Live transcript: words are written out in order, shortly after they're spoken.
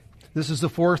This is the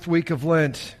fourth week of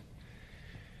Lent.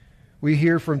 We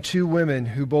hear from two women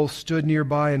who both stood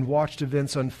nearby and watched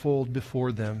events unfold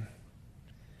before them.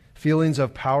 Feelings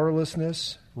of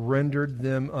powerlessness rendered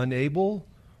them unable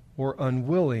or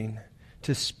unwilling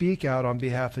to speak out on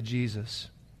behalf of Jesus.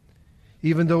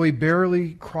 Even though he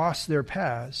barely crossed their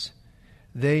paths,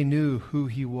 they knew who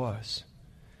he was,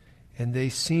 and they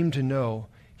seemed to know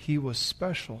he was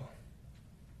special.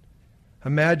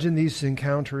 Imagine these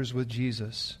encounters with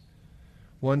Jesus.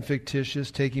 One fictitious,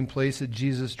 taking place at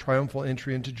Jesus' triumphal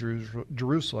entry into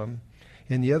Jerusalem,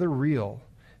 and the other real,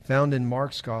 found in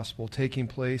Mark's Gospel, taking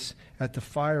place at the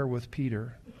fire with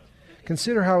Peter.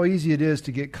 Consider how easy it is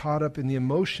to get caught up in the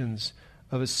emotions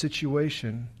of a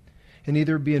situation and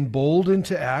either be emboldened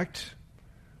to act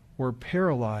or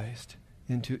paralyzed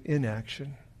into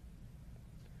inaction.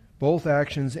 Both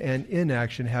actions and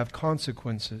inaction have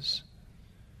consequences.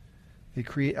 They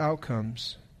create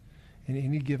outcomes in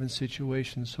any given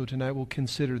situation. So tonight we'll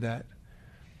consider that.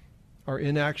 Our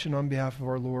inaction on behalf of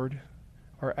our Lord,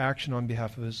 our action on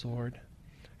behalf of his Lord.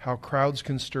 How crowds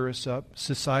can stir us up,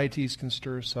 societies can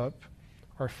stir us up,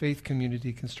 our faith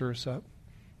community can stir us up.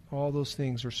 All those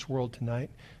things are swirled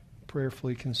tonight.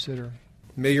 Prayerfully consider.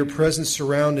 May your presence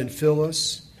surround and fill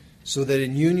us, so that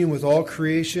in union with all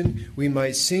creation we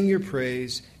might sing your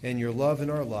praise and your love in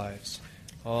our lives.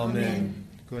 Amen.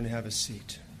 Go ahead and have a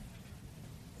seat.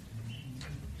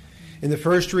 In the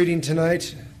first reading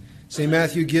tonight, St.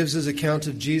 Matthew gives his account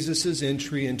of Jesus'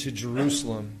 entry into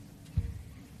Jerusalem.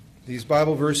 These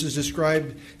Bible verses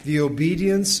describe the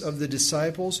obedience of the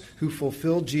disciples who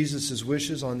fulfilled Jesus'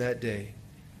 wishes on that day.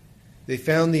 They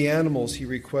found the animals he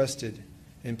requested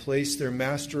and placed their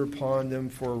master upon them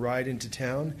for a ride into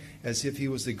town as if he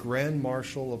was the grand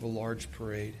marshal of a large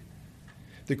parade.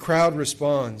 The crowd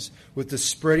responds with the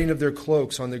spreading of their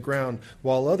cloaks on the ground,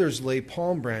 while others lay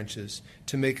palm branches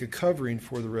to make a covering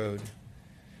for the road.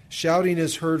 Shouting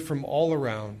is heard from all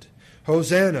around,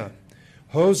 "Hosanna!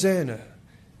 Hosanna!"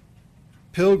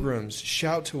 Pilgrims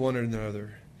shout to one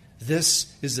another,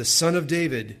 "This is the Son of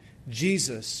David,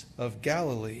 Jesus of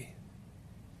Galilee."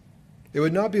 It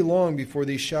would not be long before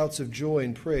these shouts of joy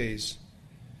and praise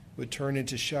would turn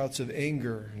into shouts of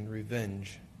anger and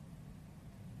revenge.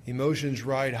 Emotions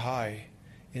ride high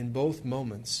in both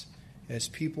moments as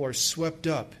people are swept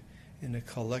up in a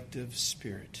collective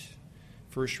spirit.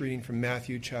 First reading from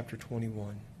Matthew chapter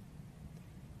 21.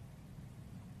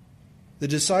 The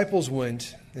disciples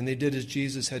went, and they did as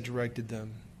Jesus had directed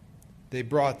them. They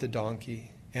brought the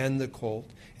donkey and the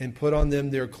colt and put on them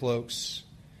their cloaks,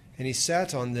 and he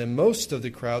sat on them. Most of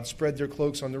the crowd spread their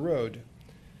cloaks on the road,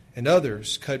 and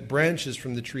others cut branches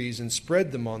from the trees and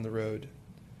spread them on the road.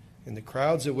 And the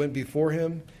crowds that went before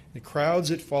him, the crowds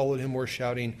that followed him were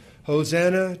shouting,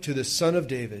 "Hosanna to the Son of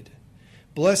David.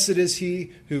 Blessed is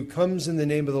he who comes in the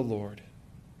name of the Lord.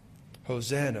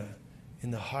 Hosanna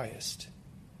in the highest."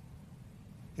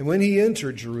 And when he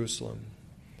entered Jerusalem,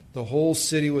 the whole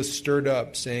city was stirred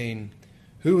up, saying,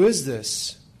 "Who is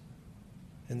this?"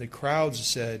 And the crowds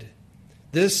said,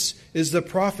 "This is the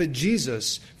prophet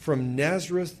Jesus from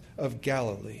Nazareth of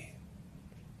Galilee."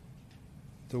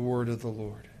 The word of the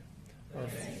Lord.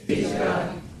 Praise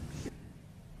God.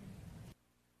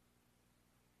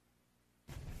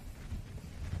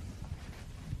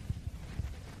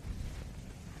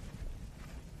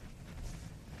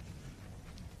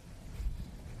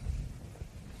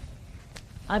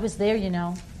 I was there, you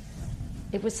know.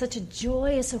 It was such a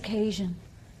joyous occasion.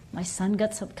 My son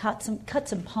cut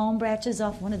some palm branches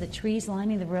off one of the trees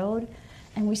lining the road,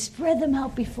 and we spread them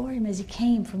out before him as he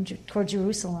came toward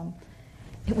Jerusalem.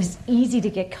 It was easy to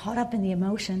get caught up in the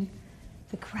emotion.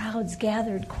 The crowds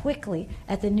gathered quickly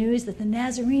at the news that the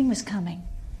Nazarene was coming,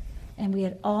 and we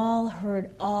had all heard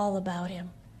all about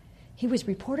him. He was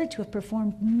reported to have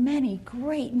performed many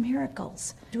great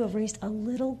miracles, to have raised a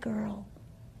little girl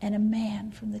and a man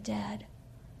from the dead.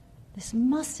 This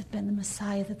must have been the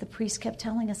Messiah that the priest kept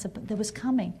telling us about, that was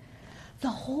coming. The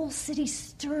whole city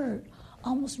stirred.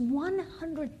 Almost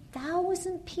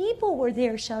 100,000 people were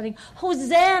there shouting,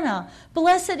 "Hosanna!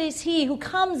 Blessed is he who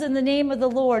comes in the name of the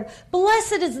Lord.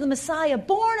 Blessed is the Messiah,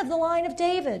 born of the line of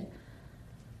David."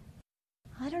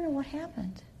 I don't know what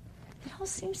happened. It all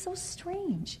seemed so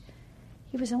strange.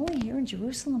 He was only here in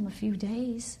Jerusalem a few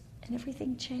days, and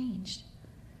everything changed.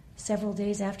 Several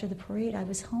days after the parade, I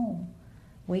was home,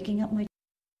 waking up my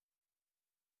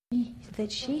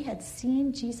that she had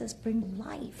seen Jesus bring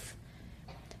life.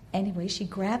 Anyway, she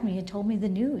grabbed me and told me the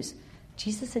news.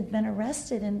 Jesus had been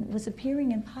arrested and was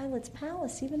appearing in Pilate's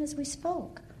palace even as we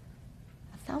spoke.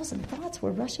 1,000 thoughts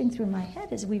were rushing through my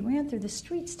head as we ran through the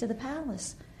streets to the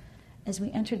palace. As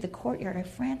we entered the courtyard, I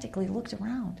frantically looked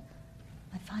around.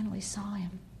 I finally saw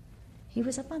him. He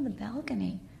was up on the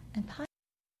balcony, and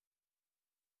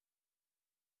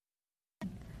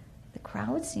the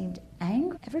crowd seemed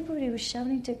angry. Everybody was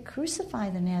shouting to crucify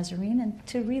the Nazarene and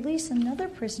to release another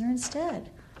prisoner instead.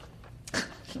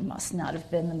 He must not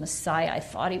have been the Messiah I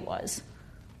thought he was.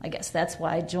 I guess that's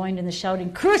why I joined in the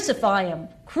shouting, "Crucify him!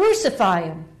 Crucify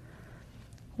him!"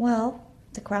 Well,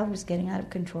 the crowd was getting out of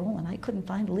control, and I couldn't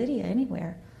find Lydia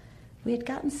anywhere. We had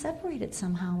gotten separated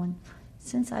somehow, and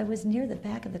since I was near the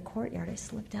back of the courtyard, I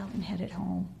slipped out and headed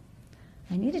home.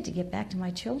 I needed to get back to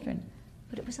my children,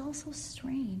 but it was all so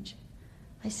strange.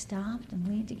 I stopped and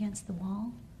leaned against the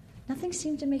wall. Nothing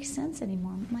seemed to make sense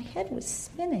anymore. My head was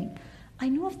spinning. I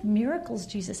knew of the miracles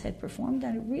Jesus had performed,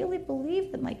 and I really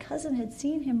believed that my cousin had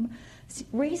seen him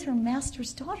raise her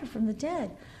master's daughter from the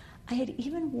dead. I had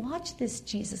even watched this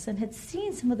Jesus and had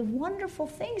seen some of the wonderful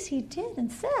things he did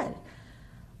and said.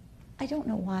 I don't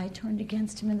know why I turned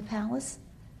against him in the palace.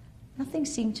 Nothing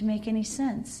seemed to make any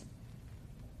sense.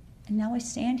 And now I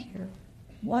stand here,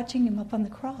 watching him up on the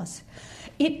cross.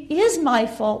 It is my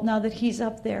fault now that he's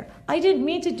up there. I didn't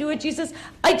mean to do it, Jesus.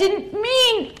 I didn't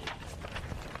mean...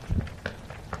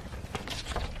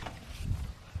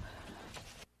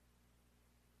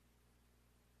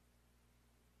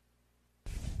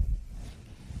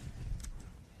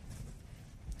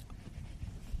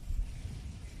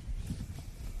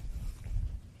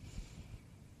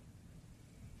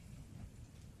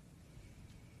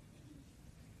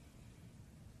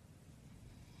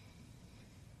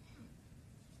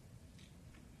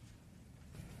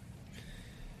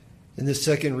 In the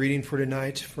second reading for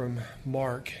tonight from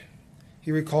Mark,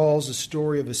 he recalls the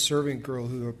story of a servant girl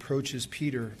who approaches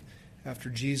Peter after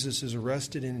Jesus is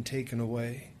arrested and taken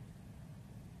away.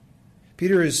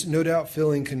 Peter is no doubt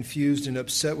feeling confused and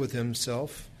upset with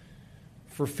himself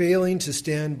for failing to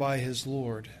stand by his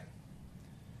Lord.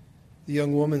 The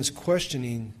young woman's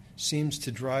questioning seems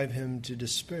to drive him to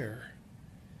despair.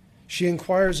 She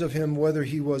inquires of him whether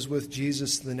he was with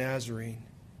Jesus the Nazarene.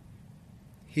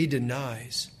 He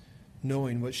denies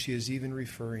knowing what she is even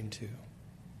referring to.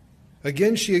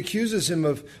 Again, she accuses him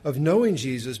of knowing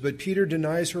Jesus, but Peter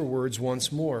denies her words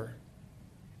once more.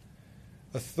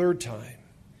 A third time,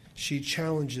 she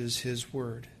challenges his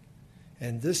word,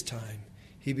 and this time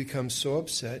he becomes so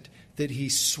upset that he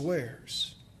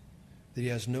swears that he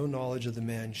has no knowledge of the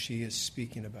man she is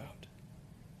speaking about.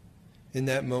 In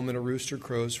that moment, a rooster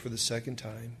crows for the second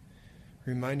time,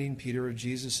 reminding Peter of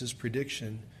Jesus'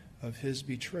 prediction of his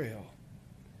betrayal.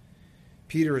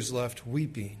 Peter is left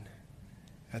weeping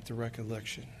at the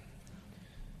recollection.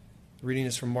 The reading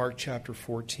is from Mark chapter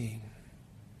 14.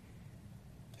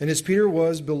 And as Peter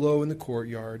was below in the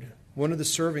courtyard, one of the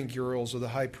servant girls of the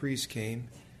high priest came,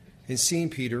 and seeing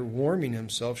Peter warming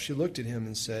himself, she looked at him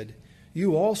and said,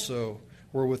 "You also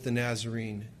were with the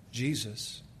Nazarene,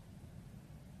 Jesus."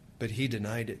 But he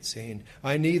denied it, saying,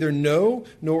 "I neither know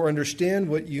nor understand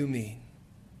what you mean."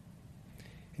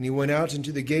 And he went out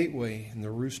into the gateway, and the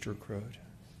rooster crowed.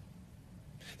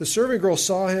 The servant girl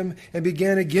saw him and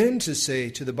began again to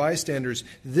say to the bystanders,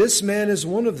 "This man is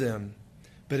one of them."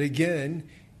 But again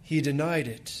he denied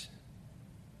it.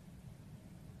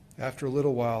 After a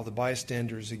little while, the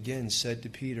bystanders again said to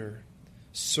Peter,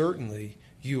 "Certainly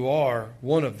you are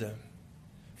one of them,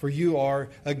 for you are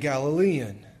a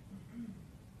Galilean."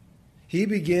 He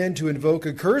began to invoke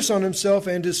a curse on himself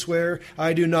and to swear,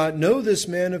 "I do not know this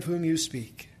man of whom you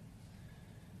speak."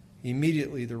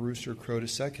 Immediately the rooster crowed a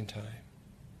second time.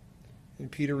 And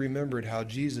Peter remembered how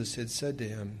Jesus had said to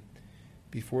him,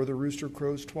 "Before the rooster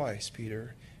crows twice,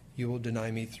 Peter, you will deny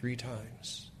me 3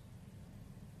 times."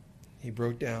 He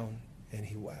broke down and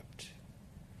he wept.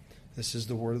 This is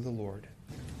the word of the Lord.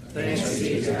 Thanks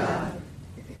be to God.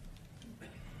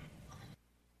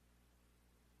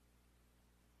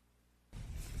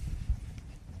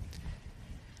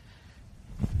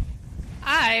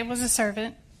 I was a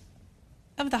servant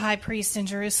of the high priest in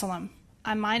Jerusalem.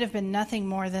 I might have been nothing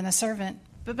more than a servant,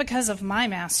 but because of my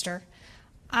master,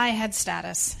 I had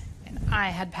status and I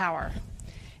had power.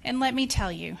 And let me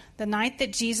tell you, the night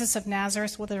that Jesus of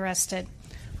Nazareth was arrested,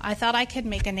 I thought I could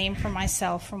make a name for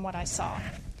myself from what I saw.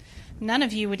 None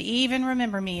of you would even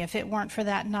remember me if it weren't for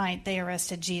that night they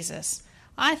arrested Jesus.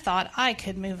 I thought I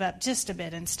could move up just a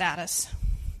bit in status.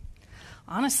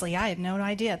 Honestly, I had no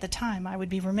idea at the time I would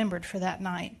be remembered for that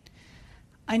night.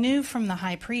 I knew from the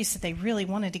high priest that they really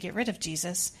wanted to get rid of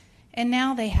Jesus, and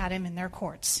now they had him in their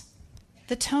courts.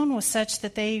 The tone was such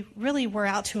that they really were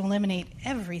out to eliminate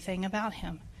everything about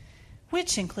him,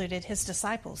 which included his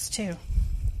disciples, too.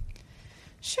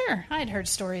 Sure, I had heard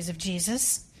stories of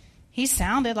Jesus. He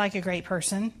sounded like a great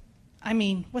person. I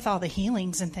mean, with all the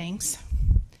healings and things.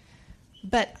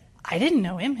 But I didn't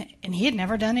know him, and he had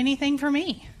never done anything for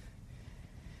me.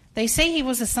 They say he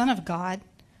was the Son of God,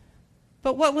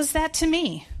 but what was that to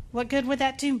me? What good would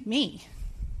that do me?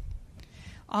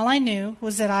 All I knew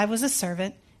was that I was a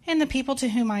servant, and the people to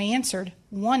whom I answered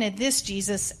wanted this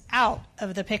Jesus out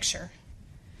of the picture.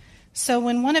 So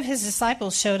when one of his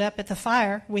disciples showed up at the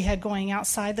fire we had going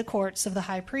outside the courts of the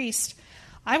high priest,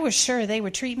 I was sure they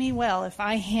would treat me well if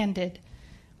I handed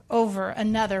over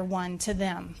another one to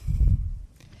them.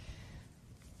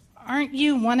 Aren't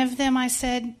you one of them? I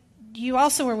said. You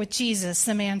also were with Jesus,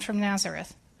 the man from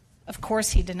Nazareth. Of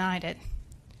course he denied it.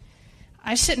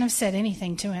 I shouldn't have said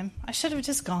anything to him. I should have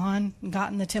just gone and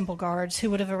gotten the temple guards, who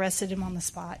would have arrested him on the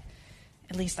spot.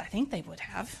 At least I think they would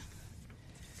have.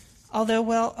 Although,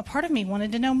 well, a part of me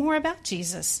wanted to know more about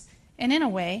Jesus, and in a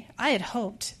way, I had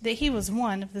hoped that he was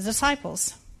one of the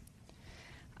disciples.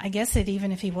 I guess that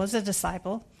even if he was a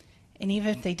disciple, and even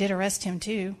if they did arrest him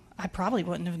too, I probably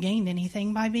wouldn't have gained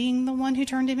anything by being the one who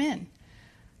turned him in.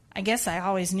 I guess I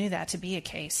always knew that to be a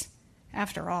case.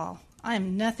 After all, I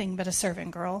am nothing but a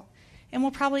servant girl, and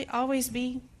will probably always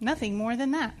be nothing more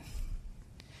than that.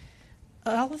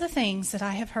 All of the things that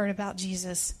I have heard about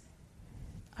Jesus,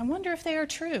 I wonder if they are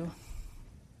true.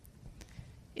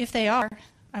 If they are,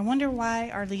 I wonder why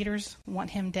our leaders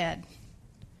want him dead.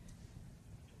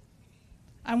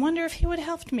 I wonder if he would have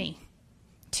helped me,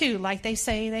 too, like they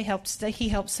say he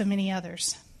helped so many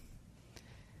others.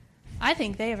 I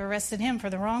think they have arrested him for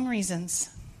the wrong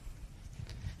reasons.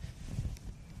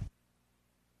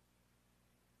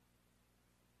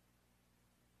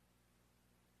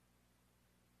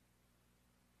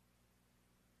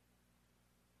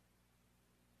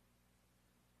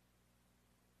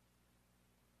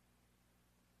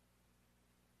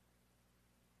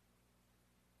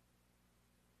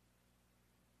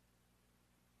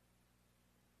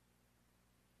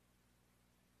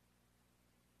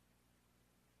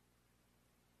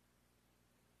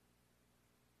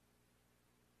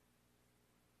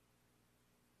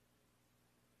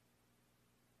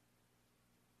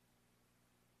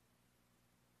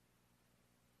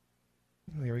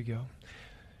 There we go.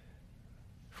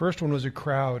 First one was a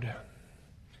crowd.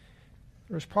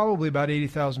 There was probably about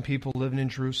 80,000 people living in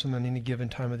Jerusalem at any given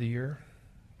time of the year.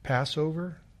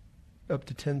 Passover, up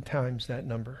to 10 times that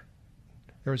number.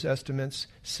 There was estimates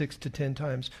 6 to 10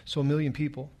 times. So 1 million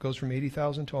people goes from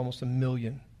 80,000 to almost 1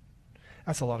 million.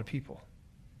 That's a lot of people.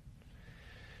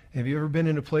 Have you ever been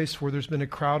in a place where there's been a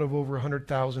crowd of over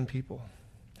 100,000 people?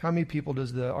 How many people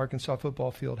does the Arkansas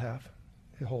football field have?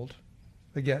 It hold?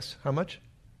 A guess. How much?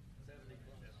 70.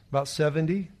 About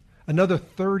 70. Another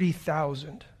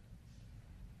 30,000.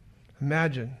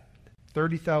 Imagine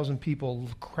 30,000 people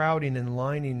crowding and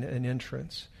lining an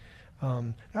entrance.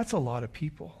 That's a lot of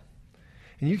people.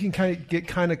 And you can get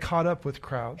caught up with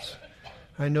crowds.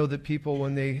 I know that people,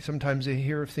 when sometimes they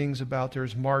hear things about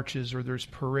there's marches or there's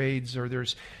parades or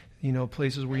there's,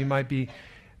 places where you might be,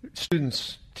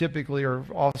 students typically are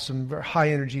awesome, high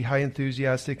energy, high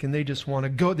enthusiastic, and they just want to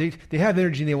go. They have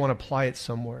energy and they want to apply it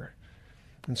somewhere.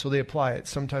 And so they apply it.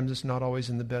 Sometimes it's not always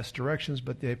in the best directions,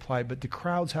 but they apply it. But the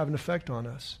crowds have an effect on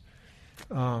us.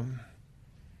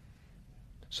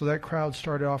 So that crowd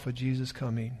started off with Jesus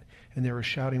coming, and they were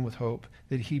shouting with hope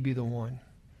that he be the one.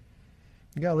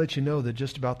 I got to let you know that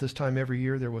just about this time every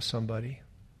year there was somebody.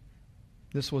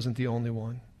 This wasn't the only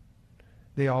one.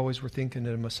 They always were thinking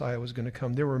that a Messiah was going to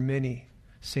come. There were many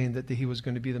saying that he was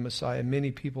going to be the Messiah.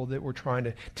 Many people that were trying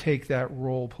to take that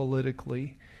role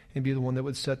politically and be the one that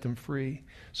would set them free.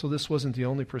 So this wasn't the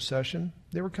only procession.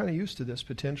 They were kind of used to this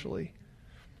potentially.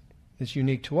 It's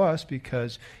unique to us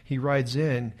because he rides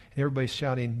in and everybody's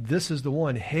shouting, "This is the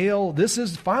one. Hail, this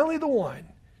is finally the one."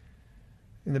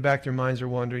 In the back of their minds are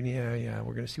wondering, yeah,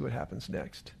 we're going to see what happens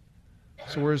next.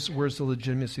 So where's the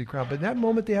legitimacy of the crowd? But in that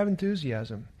moment they have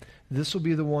enthusiasm. This will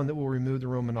be the one that will remove the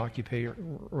Roman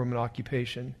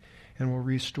occupation and will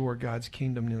restore God's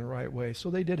kingdom in the right way. So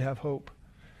they did have hope.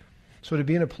 So to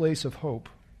be in a place of hope,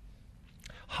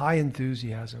 high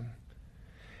enthusiasm,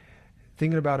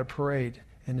 thinking about a parade,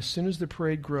 and as soon as the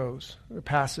parade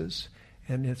passes,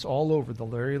 and it's all over, the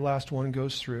very last one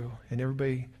goes through, and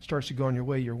everybody starts to go on your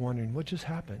way, you're wondering, what just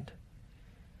happened?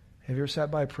 Have you ever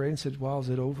sat by a parade and said, wow, is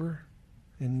it over?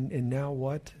 And now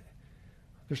what?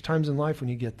 There's times in life when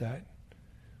you get that.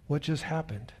 What just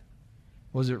happened?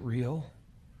 Was it real?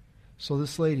 So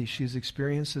this lady, she's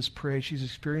experienced this parade, she's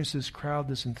experienced this crowd,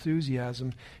 this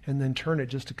enthusiasm, and then turn it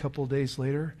just a couple of days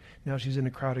later, now she's in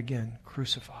a crowd again.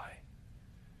 Crucify.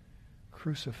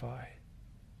 Crucify.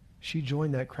 She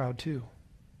joined that crowd too.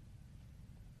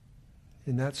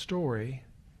 In that story,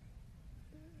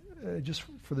 just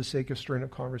for the sake of stirring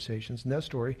up conversations. In that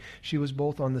story, she was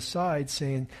both on the side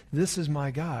saying, this is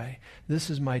my guy. This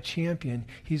is my champion.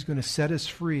 He's going to set us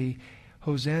free.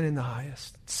 Hosanna in the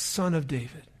highest, Son of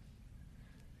David.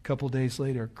 A couple days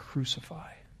later,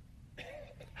 crucify.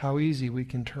 How easy we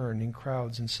can turn in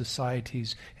crowds and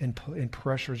societies and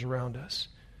pressures around us.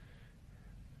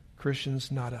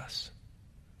 Christians, not us.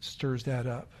 Stirs that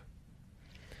up.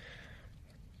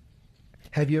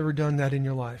 Have you ever done that in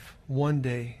your life? One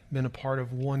day, been a part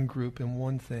of one group and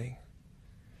one thing,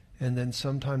 and then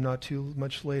sometime not too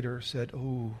much later said,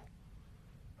 oh,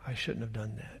 I shouldn't have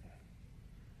done that.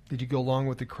 Did you go along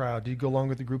with the crowd? Did you go along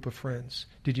with a group of friends?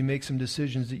 Did you make some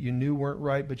decisions that you knew weren't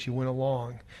right, but you went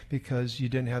along because you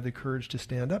didn't have the courage to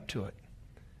stand up to it?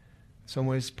 In some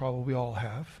ways, probably we all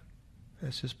have.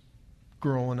 That's just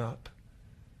growing up.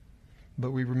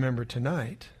 But we remember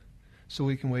tonight, so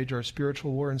we can wage our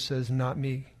spiritual war and says, not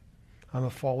me. I'm a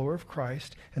follower of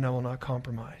Christ, and I will not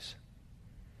compromise.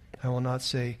 I will not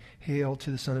say, hail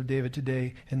to the Son of David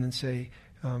today, and then say,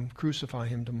 crucify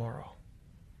him tomorrow.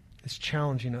 It's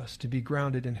challenging us to be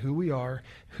grounded in who we are,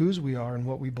 whose we are, and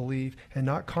what we believe, and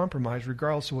not compromise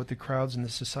regardless of what the crowds and the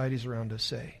societies around us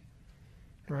say.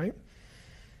 Right?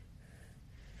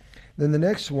 Then the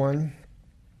next one,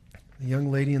 the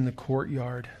young lady in the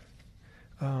courtyard.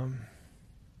 Do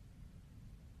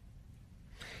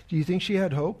you think she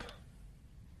had hope?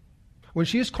 When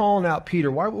she's calling out Peter,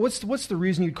 what's the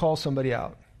reason you'd call somebody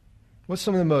out? What's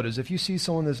some of the motives? If you see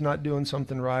someone that's not doing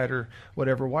something right or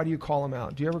whatever, why do you call them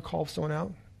out? Do you ever call someone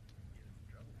out?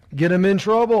 Get them in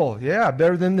trouble. Yeah,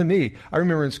 better than me. I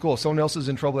remember in school, if someone else is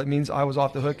in trouble, that means I was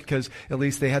off the hook because at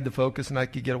least they had the focus and I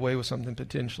could get away with something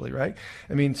potentially, right?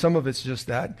 I mean, some of it's just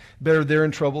that. Better they're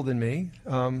in trouble than me.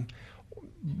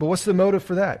 But what's the motive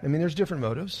for that? I mean, there's different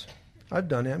motives. I've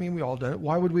done it. I mean, we all done it.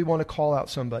 Why would we want to call out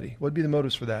somebody? What would be the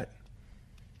motives for that?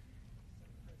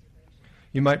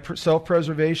 You might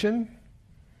self-preservation.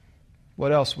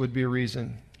 What else would be a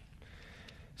reason?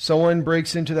 Someone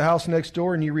breaks into the house next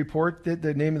door and you report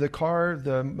the name of the car,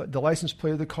 the license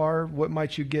plate of the car. What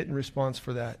might you get in response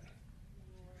for that?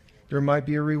 There might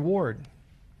be a reward,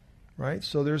 right?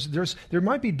 So there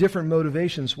might be different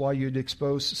motivations why you'd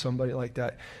expose somebody like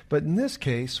that. But in this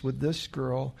case, with this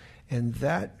girl and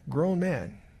that grown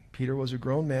man, Peter was a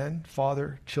grown man,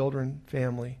 father, children,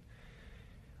 family.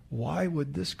 Why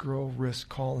would this girl risk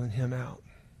calling him out?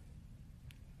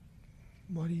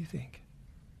 What do you think?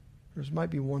 There might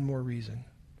be one more reason.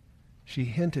 She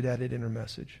hinted at it in her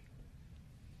message.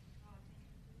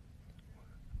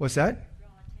 What's that?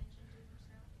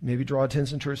 Maybe draw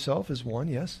attention to herself is one,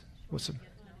 yes.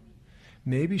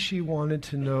 Maybe she wanted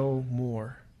to know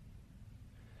more.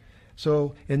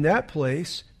 So in that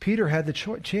place, Peter had the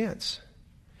chance.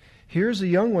 Here's a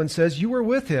young one says, you were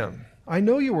with him. I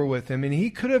know you were with him. And he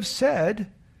could have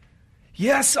said,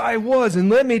 yes, I was, and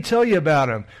let me tell you about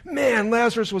him. Man,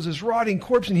 Lazarus was this rotting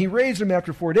corpse, and he raised him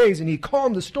after 4 days, and he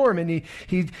calmed the storm, and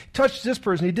he touched this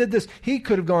person, he did this. He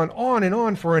could have gone on and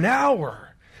on for an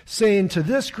hour, saying to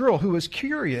this girl who was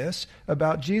curious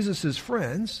about Jesus'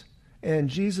 friends and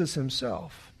Jesus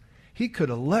himself, he could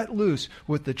have let loose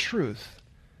with the truth.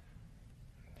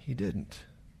 He didn't.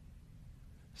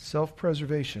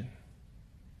 Self-preservation.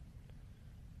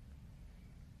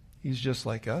 He's just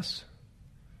like us.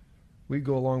 We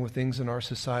go along with things in our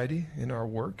society, in our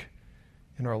work,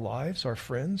 in our lives, our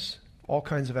friends, all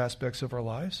kinds of aspects of our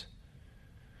lives.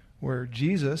 Where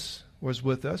Jesus was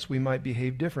with us, we might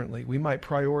behave differently. We might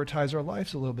prioritize our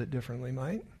lives a little bit differently,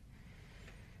 might?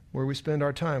 Where we spend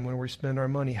our time, where we spend our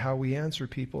money, how we answer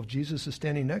people. If Jesus is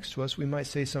standing next to us, we might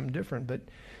say something different, but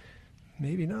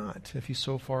maybe not if he's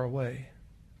so far away.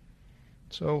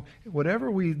 So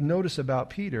whatever we notice about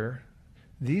Peter,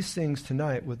 these things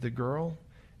tonight with the girl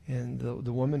and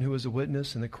the woman who was a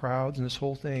witness and the crowds and this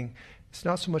whole thing, it's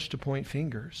not so much to point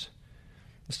fingers.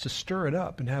 It's to stir it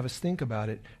up and have us think about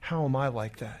it. How am I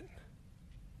like that?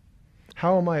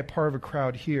 How am I a part of a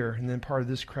crowd here and then part of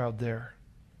this crowd there?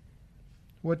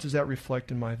 What does that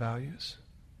reflect in my values?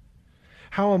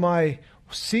 How am I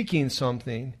seeking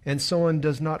something and someone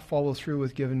does not follow through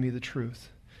with giving me the truth?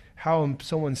 How am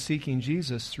someone seeking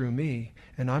Jesus through me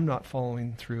and I'm not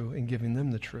following through and giving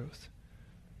them the truth?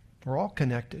 We're all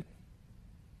connected.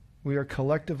 We are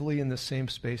collectively in the same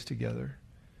space together.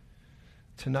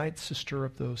 Tonight's to stir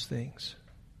up those things.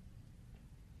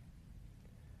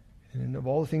 And of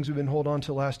all the things we've been holding on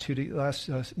to last 10,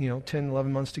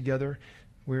 11 months together,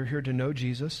 we're here to know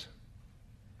Jesus,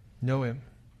 know him.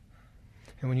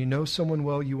 And when you know someone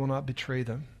well, you will not betray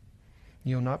them.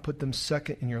 You will not put them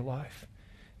second in your life.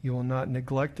 You will not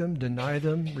neglect them, deny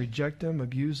them, reject them,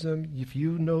 abuse them. If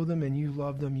you know them and you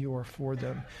love them, you are for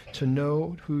them. To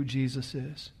know who Jesus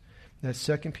is. That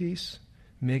second piece,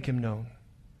 make him known.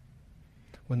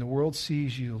 When the world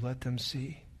sees you, let them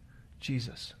see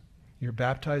Jesus. You're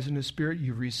baptized in his Spirit.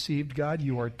 You've received God.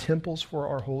 You are temples for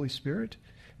our Holy Spirit.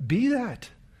 Be that.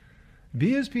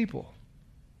 Be his people.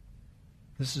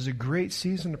 This is a great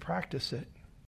season to practice it.